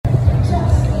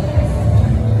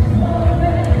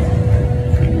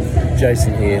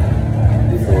Jason here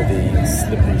for the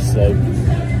Slippery Slope.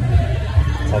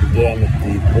 I'm down at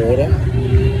the border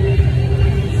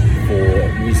for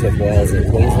New South Wales and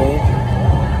Queensland.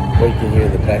 What you can hear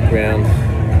in the background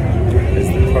is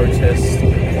the protest,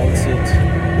 the concert.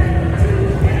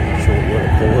 Not sure what you want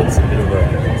to call it. It's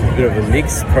a bit of a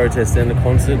mix, protest and a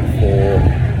concert for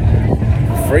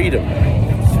freedom.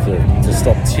 To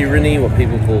stop tyranny, what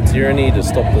people call tyranny, to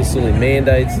stop the silly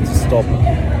mandates, to stop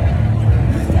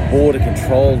border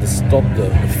control, to stop the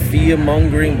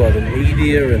fear-mongering by the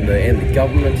media and the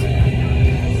government.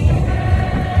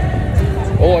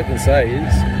 All I can say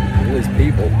is, all these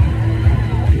people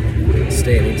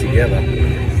standing together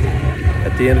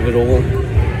at the end of it all,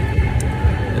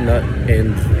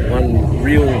 and one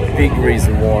real big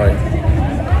reason why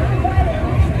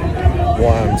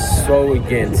I'm so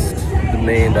against the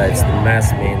mandates, the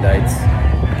mass mandates,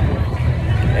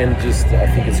 and just I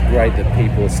think it's great that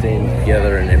people are standing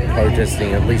together and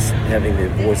protesting, at least having their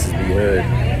voices be heard.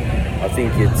 I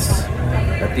think it's,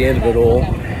 at the end of it all,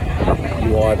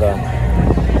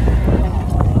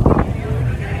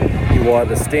 you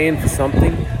either stand for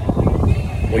something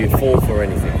or you fall for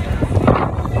anything.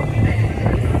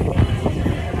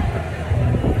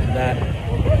 That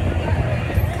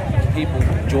people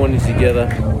joining together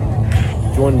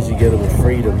with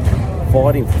freedom,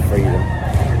 fighting for freedom,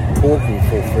 talking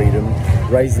for freedom,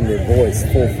 raising their voice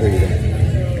for freedom.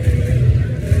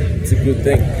 It's a good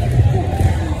thing.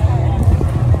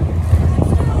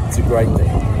 It's a great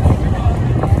thing.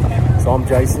 So I'm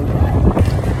Jason.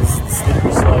 This is the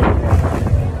Slippery Slope.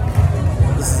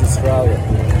 This is Australia.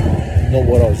 Not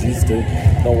what I was used to,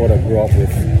 not what I grew up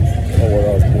with, not what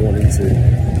I was born into.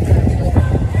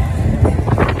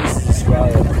 This is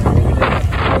Australia. We don't have to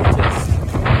protest.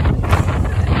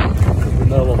 We're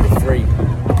no longer free.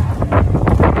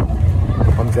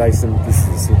 I'm Jason. This is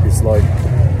the Slippery Slope.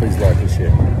 Please like and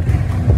share.